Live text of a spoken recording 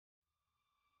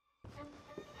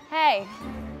Hey,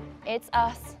 it's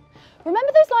us.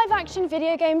 Remember those live-action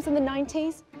video games in the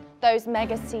 90s? Those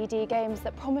mega CD games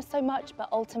that promised so much but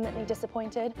ultimately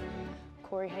disappointed?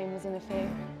 Corey Haim was in a few.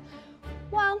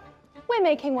 Well, we're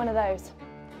making one of those,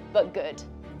 but good.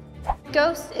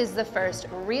 Ghost is the first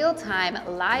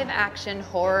real-time live-action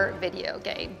horror video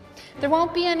game. There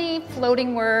won't be any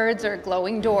floating words or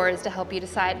glowing doors to help you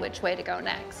decide which way to go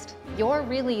next. You're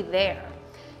really there.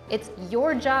 It's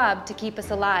your job to keep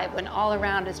us alive when all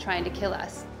around is trying to kill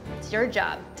us. It's your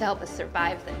job to help us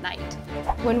survive the night.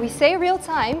 When we say real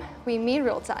time, we mean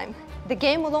real time. The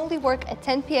game will only work at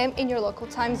 10 p.m. in your local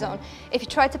time zone. If you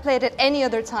try to play it at any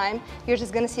other time, you're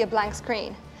just gonna see a blank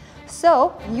screen.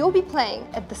 So you'll be playing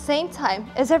at the same time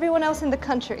as everyone else in the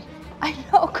country. I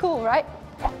know, cool, right?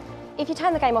 If you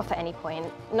turn the game off at any point,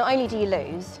 not only do you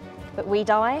lose, but we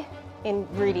die in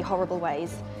really horrible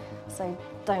ways. So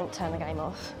don't turn the game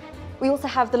off. We also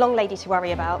have the long lady to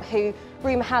worry about, who,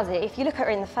 rumour has it, if you look at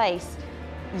her in the face,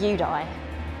 you die.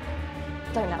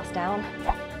 Don't let us down.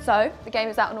 So, the game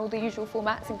is out on all the usual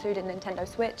formats, including Nintendo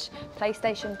Switch,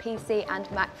 PlayStation, PC, and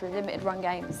Mac for limited run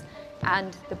games.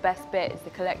 And the best bit is the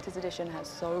collector's edition has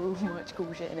so much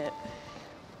cool shit in it.